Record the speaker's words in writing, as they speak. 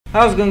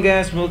How's it going,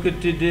 guys?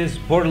 Welcome to this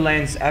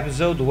Borderlands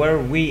episode where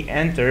we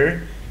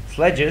enter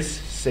Sledge's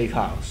safe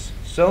house.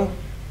 So,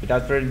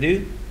 without further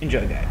ado,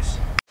 enjoy, guys.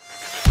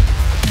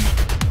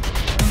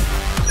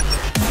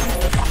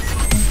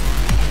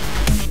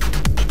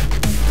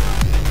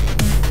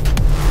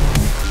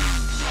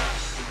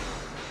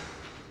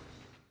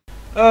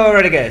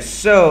 Alrighty, guys,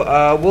 so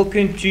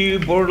welcome to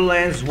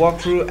Borderlands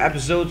walkthrough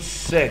episode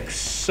 6.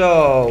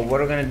 So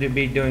what we're gonna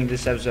be doing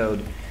this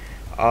episode,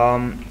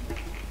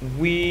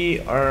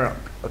 we are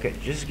okay,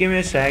 just give me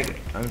a sec.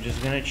 I'm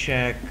just gonna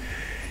check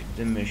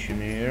the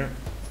mission here.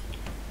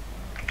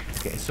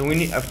 Okay, so we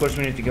need, of course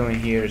we need to go in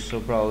here, so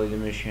probably the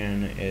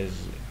mission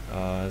is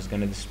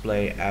gonna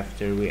display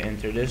after we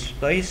enter this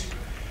place.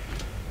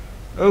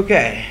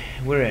 Okay,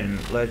 we're in.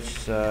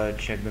 Let's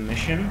check the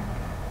mission.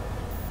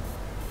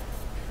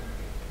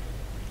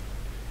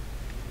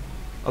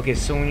 Okay,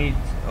 so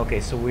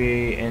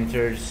we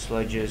entered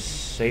Sledge's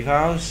safe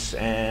house,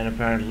 and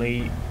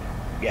apparently,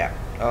 yeah,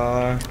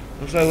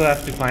 looks like we'll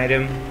have to find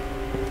him.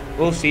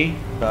 We'll see,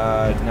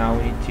 but now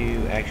we need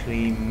to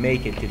actually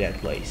make it to that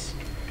place.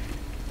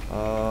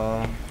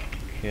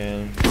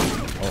 Okay.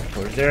 Oh, of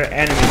course, there are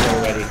enemies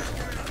already.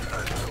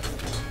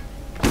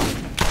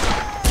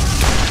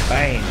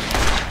 Bang!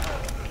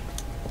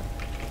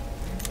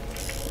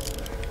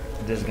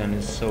 This gun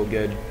is so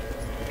good.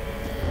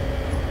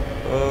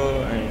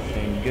 Oh,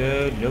 anything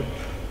good? Nope.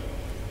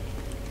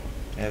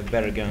 I have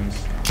better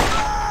guns.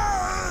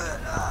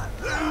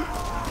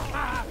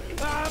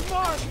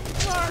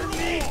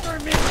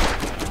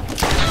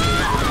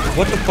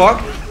 What the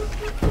fuck?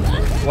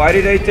 Why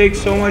did I take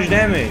so much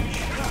damage?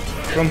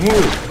 From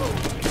who?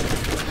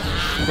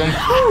 From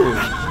who?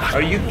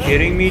 Are you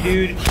kidding me,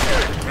 dude?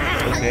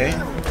 Okay.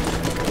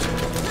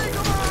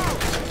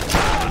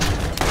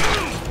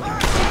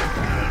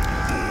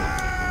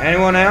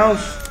 Anyone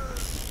else?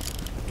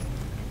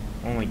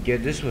 Oh my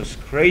god, this was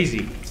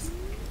crazy.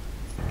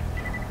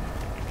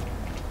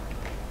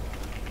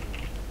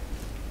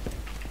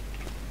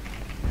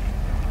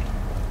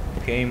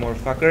 Okay, more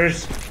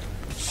fuckers.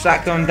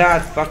 Suck on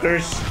that,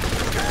 fuckers.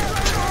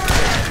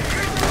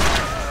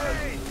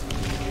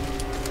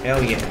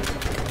 Hell yeah.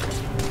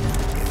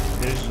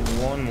 There's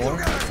one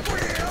more.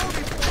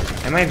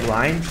 Am I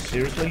blind?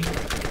 Seriously?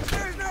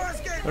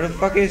 Where the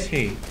fuck is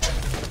he?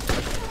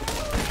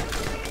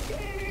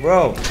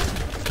 Bro.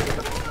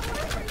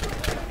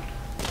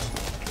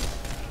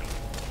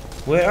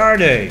 Where are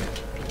they?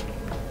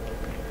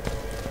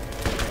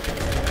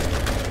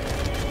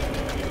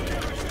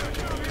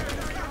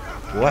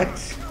 What?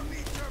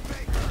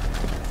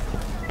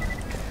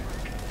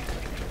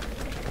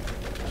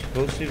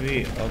 Supposed to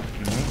be up.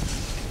 No.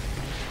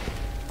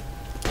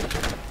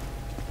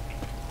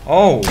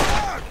 Oh!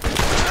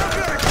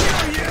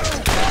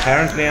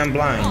 Apparently I'm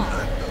blind.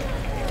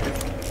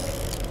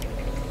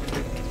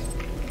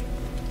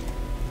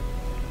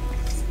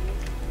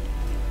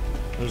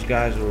 Those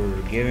guys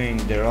were giving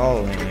their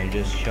all and I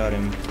just shot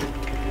him.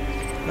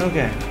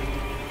 Okay.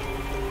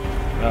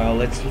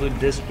 Let's loot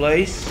this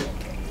place.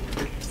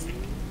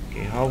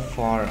 Okay, how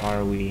far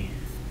are we?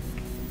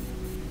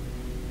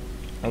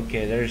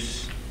 Okay,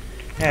 there's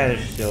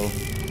still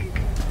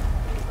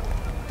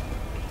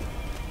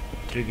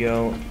to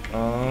go.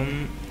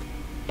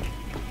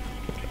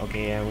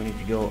 Okay, yeah, we need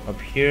to go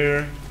up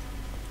here.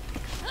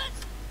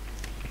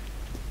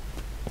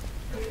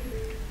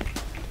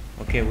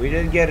 Okay, we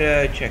did get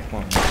a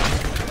checkpoint.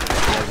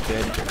 That's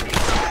good.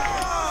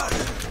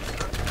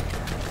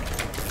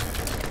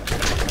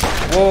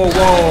 Whoa,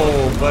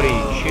 whoa,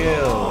 buddy,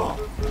 chill.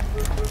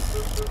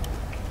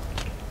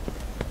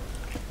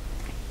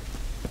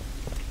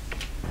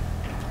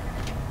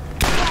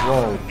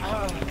 Whoa.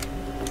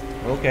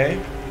 Okay.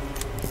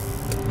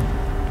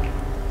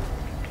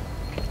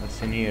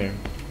 What's in here?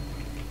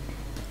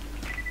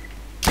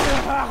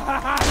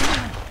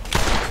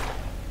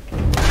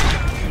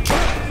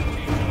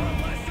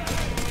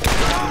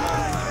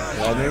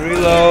 Let me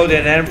reload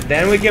and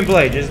then we can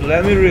play. Just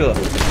let me reload.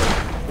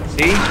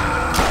 See?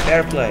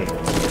 Fair play.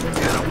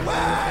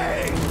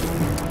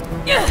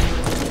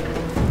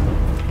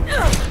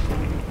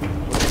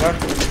 What?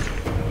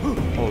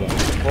 Hold up.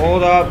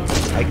 Hold up.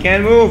 I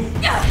can't move.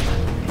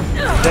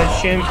 That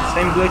same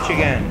glitch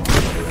again.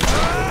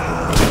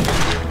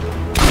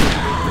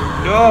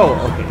 Go.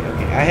 Okay,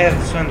 okay. I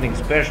have something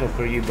special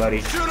for you,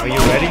 buddy. Are you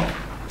ready?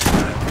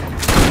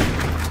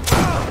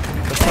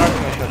 The start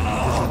my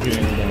shotgun. This is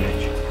doing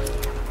damage.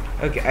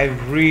 Okay, I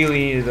really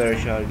need a better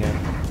shotgun.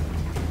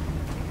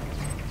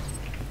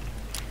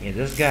 Yeah,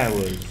 this guy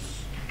was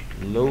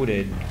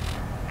loaded.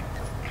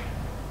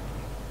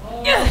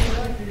 Oh,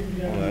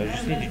 I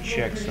just need to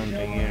check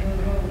something here.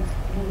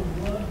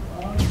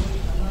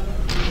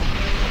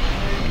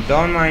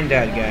 Don't mind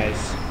that,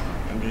 guys.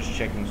 I'm just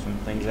checking some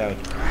things out.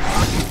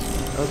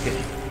 Okay.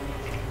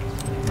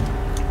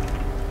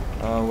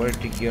 Where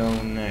to go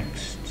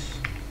next?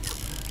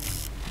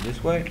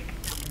 This way?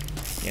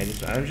 Yeah,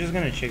 this way. I'm just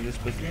gonna check this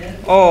place.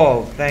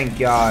 Oh, thank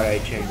God I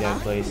checked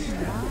that place.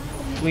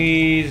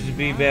 Please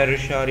be better,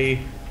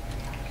 shawty.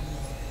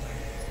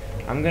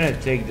 I'm gonna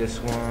take this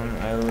one.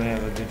 I will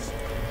have a good.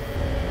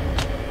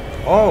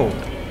 Oh.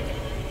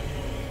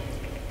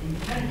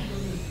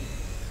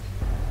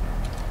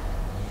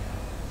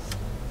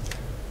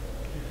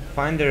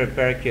 Find the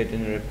repair kit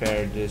and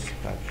repair this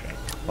claptrap.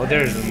 Oh,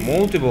 there's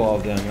multiple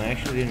of them. I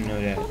actually didn't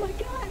know that. Oh my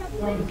god,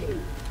 I'm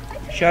leaking.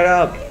 Shut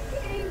up.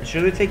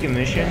 Should we take a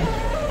mission?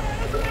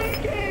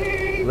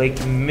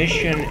 Like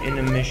mission in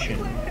a mission.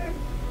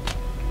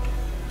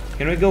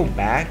 Can we go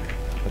back?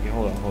 Okay,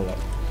 hold up.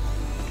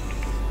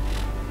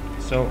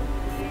 So,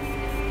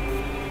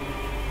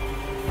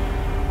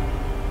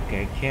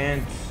 okay, I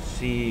can't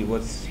see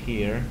what's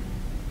here.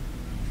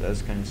 So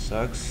that kind of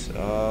sucks.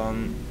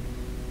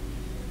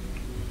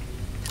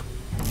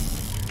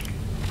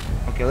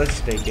 Okay, let's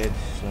take it.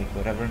 It's like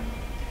whatever.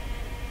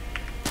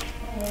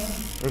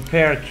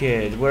 Repair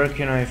kit. Where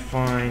can I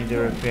find the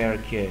repair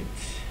kit?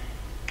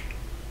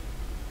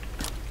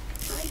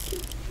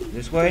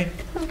 This way?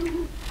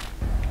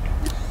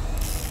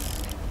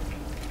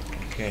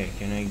 Okay,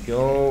 can I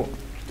go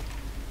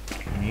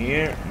in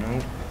here?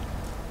 Nope.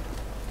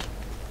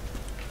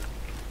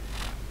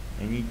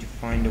 I need to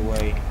find a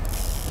way.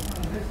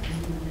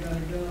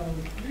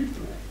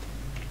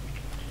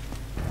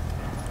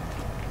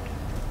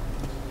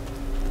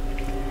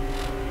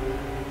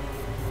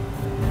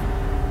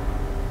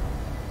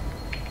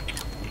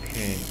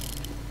 Okay.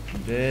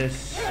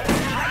 This.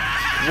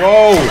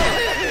 Whoa!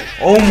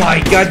 Oh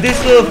my god,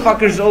 this little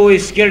fucker's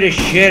always scared the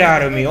shit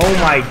out of me. Oh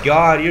my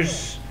god, you're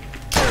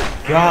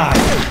God.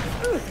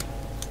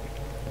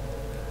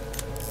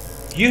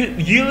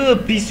 You little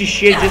piece of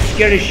shit just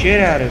scared the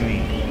shit out of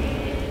me.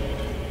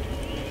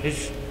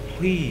 Just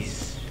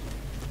please.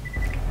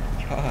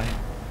 God.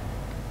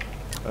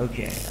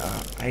 Okay,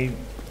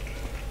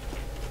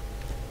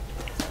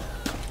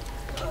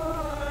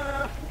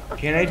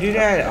 Can I do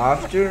that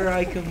after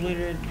I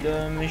completed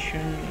the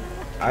mission?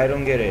 I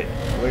don't get it.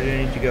 Where do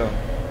I need to go?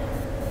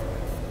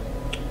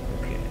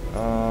 Okay,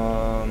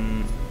 I'll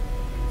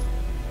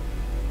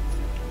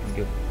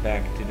get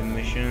back to the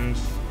missions.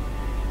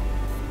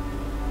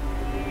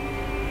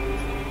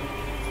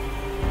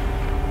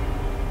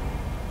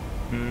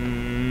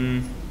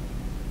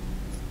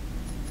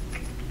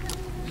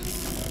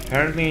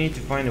 Apparently I need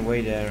to find a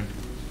way there.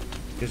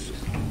 Because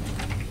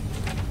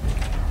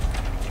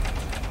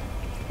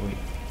wait.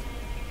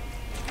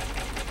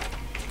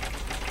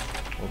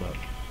 Hold up.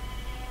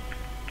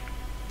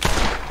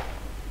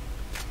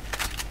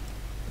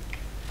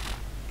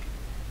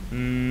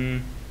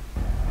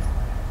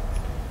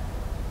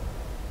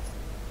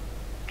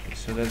 Okay,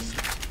 so that's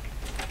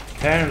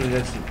apparently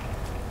that's a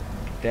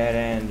dead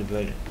end,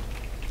 but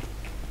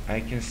I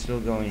can still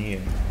go in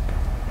here.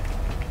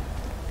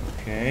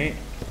 Okay.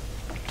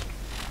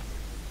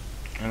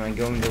 Am I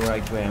going the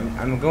right way?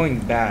 I'm going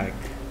back.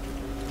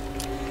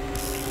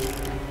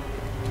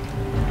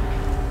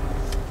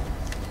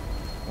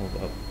 Hold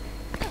up.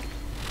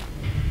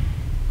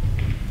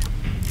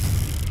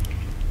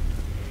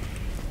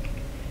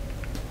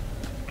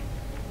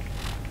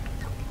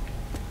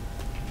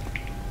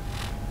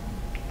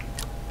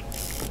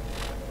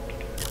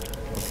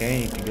 Okay, I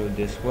need to go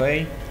this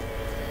way.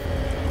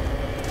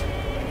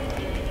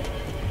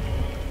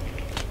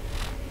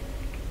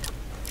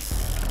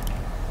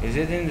 Is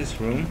it in this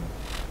room?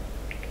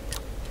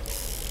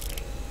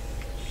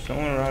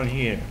 Somewhere around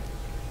here.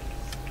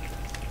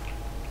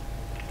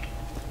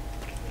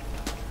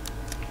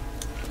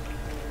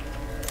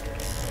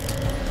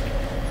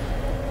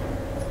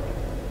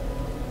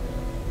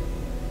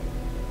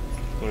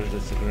 Of course,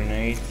 that's a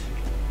grenade.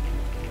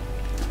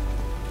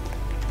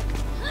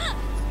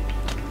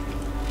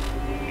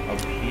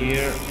 Up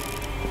here.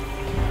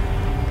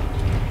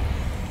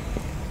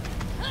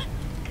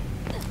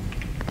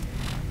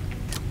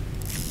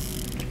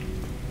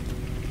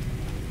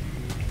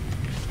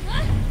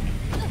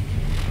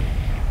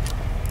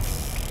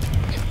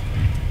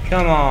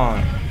 Come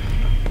on.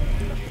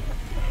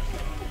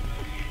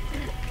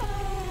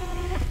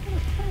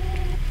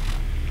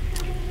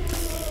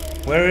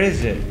 Where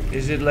is it?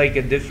 Is it like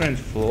a different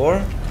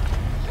floor?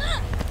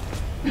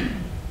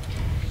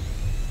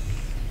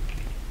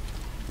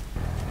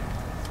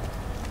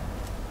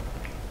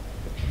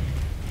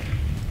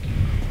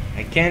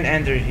 I can't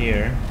enter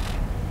here.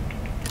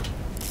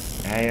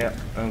 I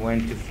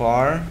went too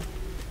far.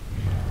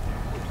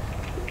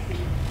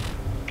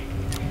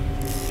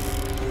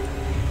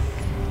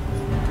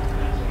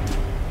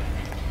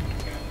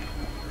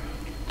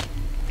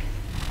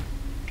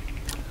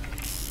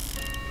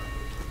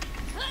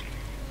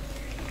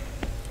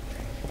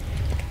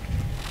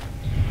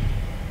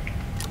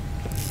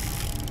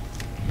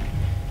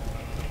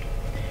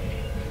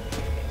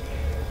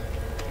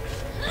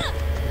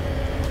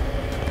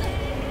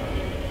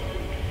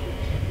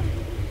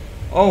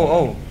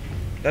 Oh,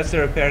 that's the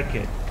repair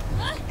kit.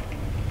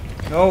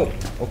 Oh,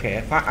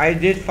 okay, I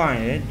did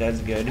find it. That's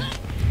good.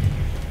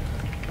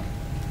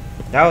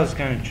 That was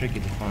kind of tricky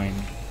to find.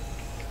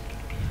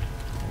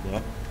 Hold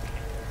up.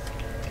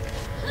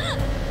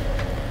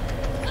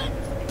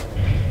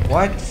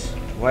 What?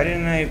 Why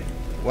didn't I?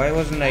 Why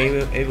wasn't I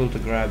able to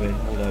grab it?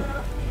 Hold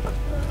up.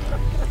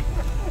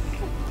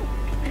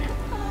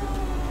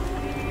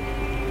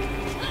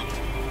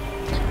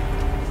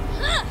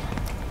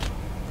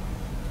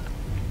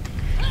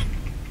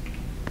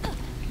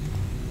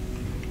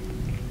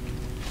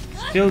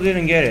 Still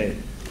didn't get it.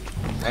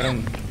 I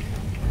don't...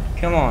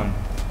 Come on.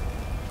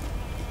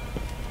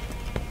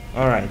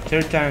 Alright,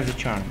 third time's the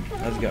charm.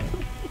 Let's go.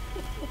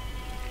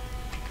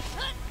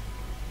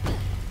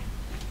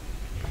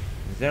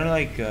 Is there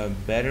like a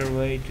better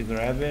way to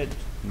grab it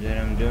than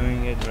I'm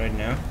doing it right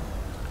now?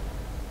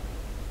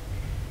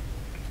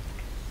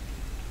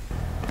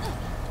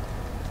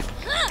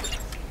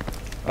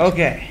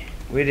 Okay,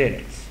 we did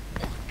it.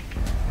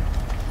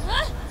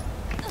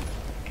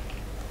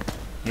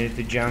 Needed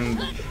to jump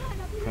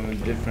from a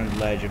different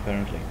ledge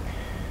apparently.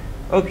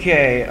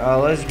 Okay,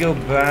 let's go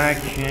back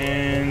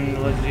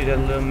and let's do that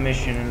little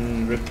mission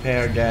and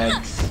repair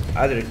that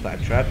other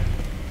claptrap.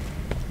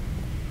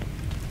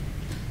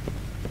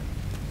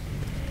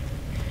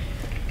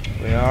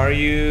 Where are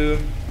you?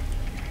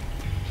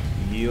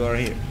 You are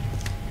here.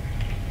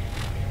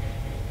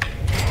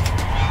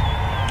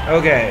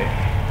 Okay.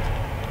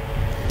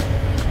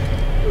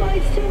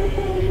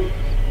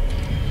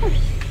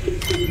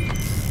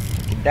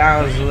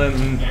 That was the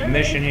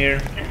mission here.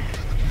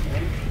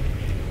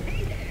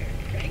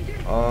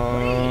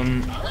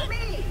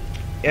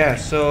 Yeah,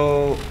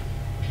 so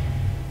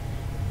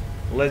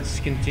let's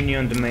continue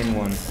on the main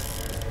one.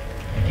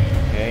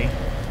 Okay.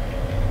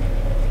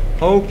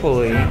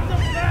 Hopefully.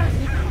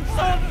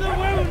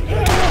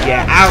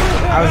 Yeah,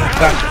 I was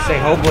about to say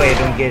hopefully I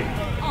don't get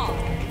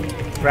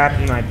trapped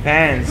in my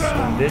pants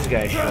when this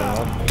guy shows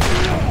up.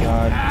 Oh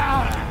god.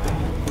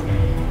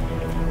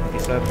 Okay,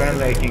 so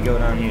apparently I can go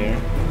down here.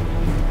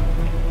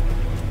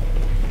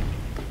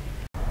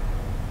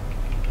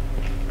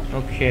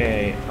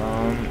 Okay,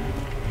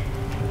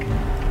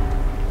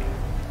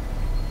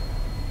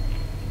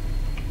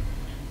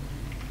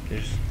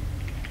 there's...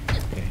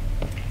 Okay.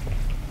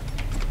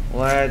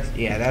 Let's...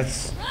 Yeah,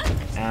 that's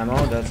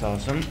ammo, that's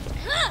awesome.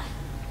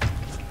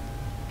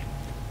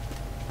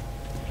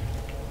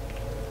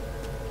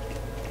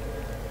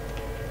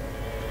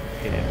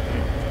 Okay.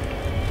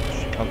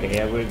 Okay,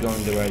 yeah, we're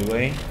going the right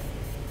way.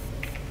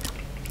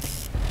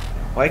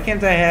 Why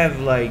can't I have,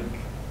 like,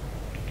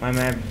 my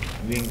map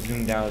being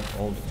zoomed out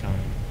all the time?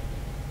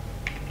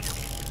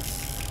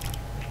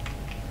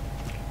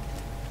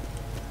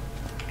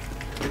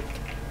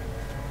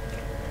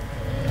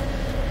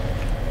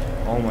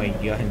 Oh my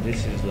god,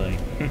 this is like...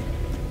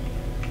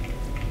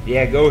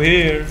 Yeah, go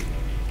here.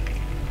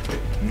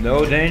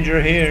 No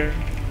danger here.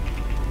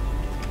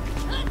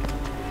 Okay,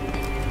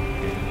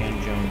 you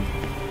can't jump.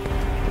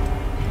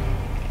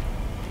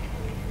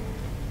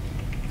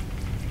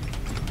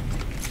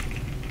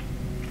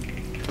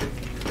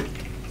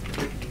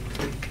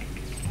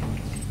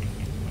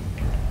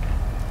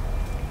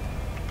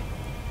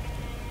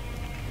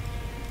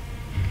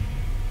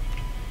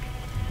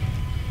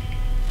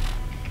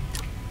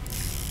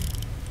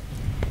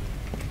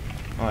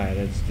 Oh yeah,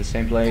 that's the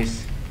same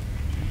place.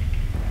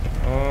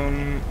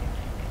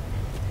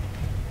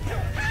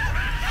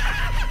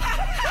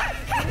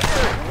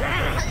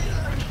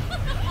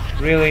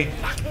 Really?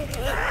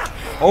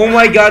 Oh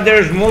my god,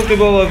 there's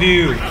multiple of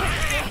you!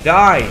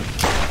 Die!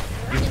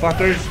 You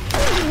fuckers!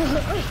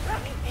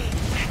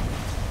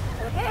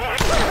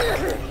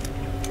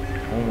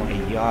 Oh my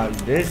god,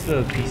 this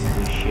little pieces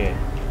of shit.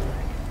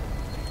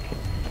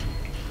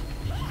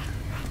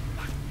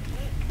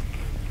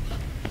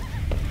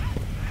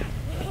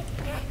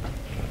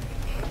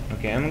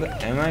 Okay,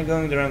 am I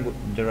going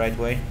the right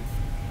way?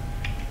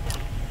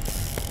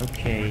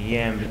 Okay,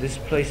 yeah, but this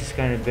place is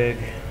kind of big,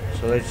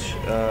 so let's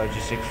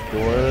just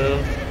explore a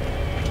little.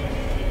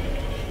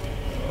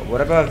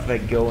 What about if I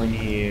go in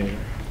here?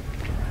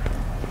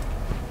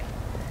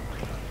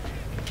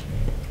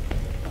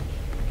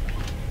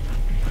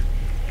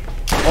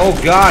 Oh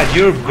god,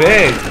 you're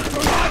big!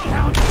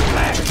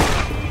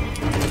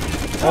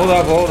 Hold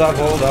up, hold up,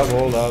 hold up,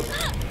 hold up.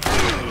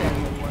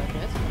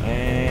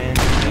 And...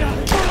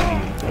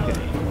 okay.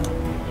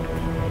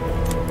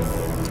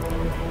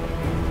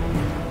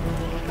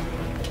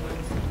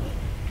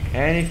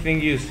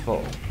 Anything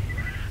useful?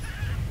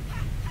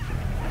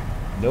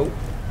 Nope.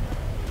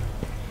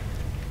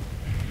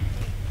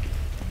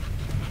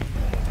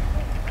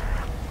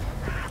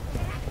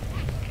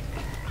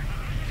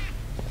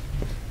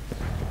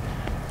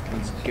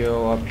 Let's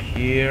go up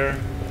here.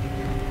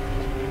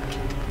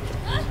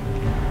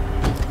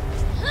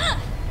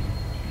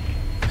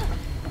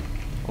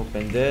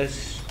 Open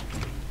this.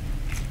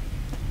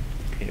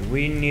 Okay,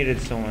 we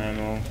needed some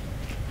ammo.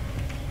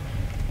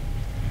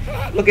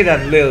 Look at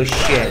that little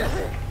shit.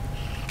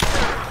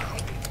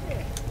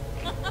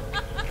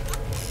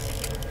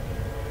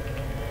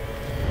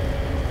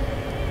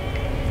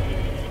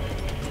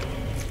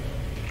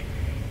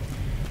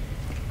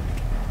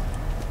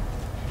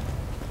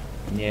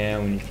 Yeah,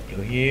 we need to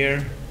go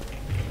here.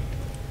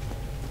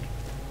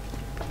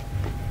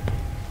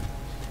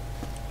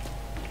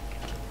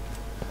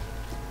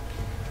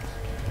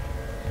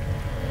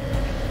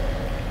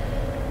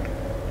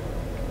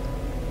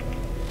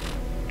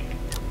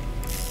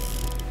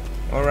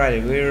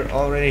 Alrighty, we're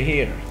already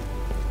here.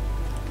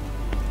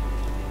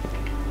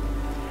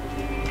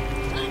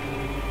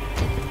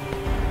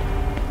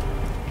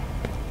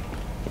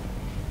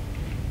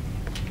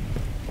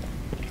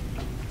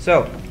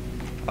 So,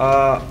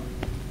 I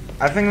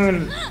think I'm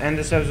gonna end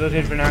this episode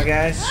here for now,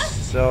 guys.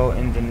 So,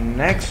 in the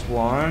next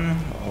one,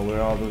 we're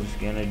all just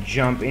gonna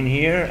jump in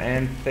here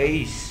and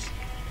face,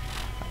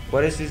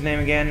 what is his name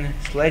again?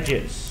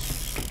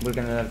 Sledges. We're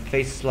gonna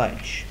face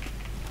Sledge.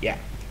 Yeah.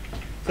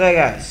 So,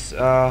 yeah, guys,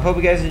 hope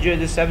you guys enjoyed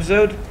this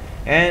episode,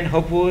 and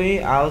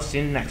hopefully I'll see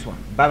you in the next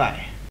one. Bye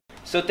bye.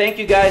 So, thank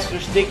you guys for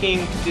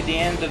sticking to the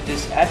end of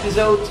this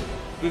episode.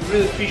 We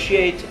really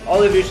appreciate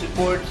all of your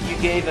support you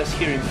gave us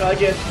here in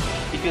Project.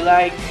 If you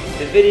like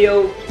the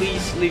video,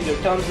 please leave your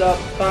thumbs up,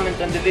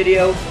 comment on the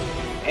video,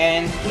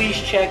 and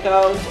please check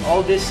out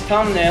all these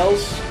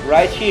thumbnails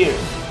right here.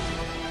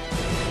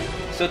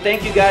 So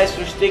thank you guys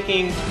for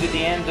sticking to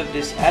the end of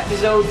this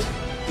episode.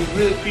 We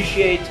really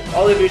appreciate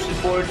all of your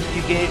support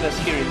you gave us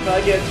here in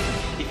Project.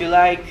 If you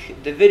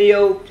like the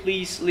video,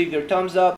 please leave your thumbs up,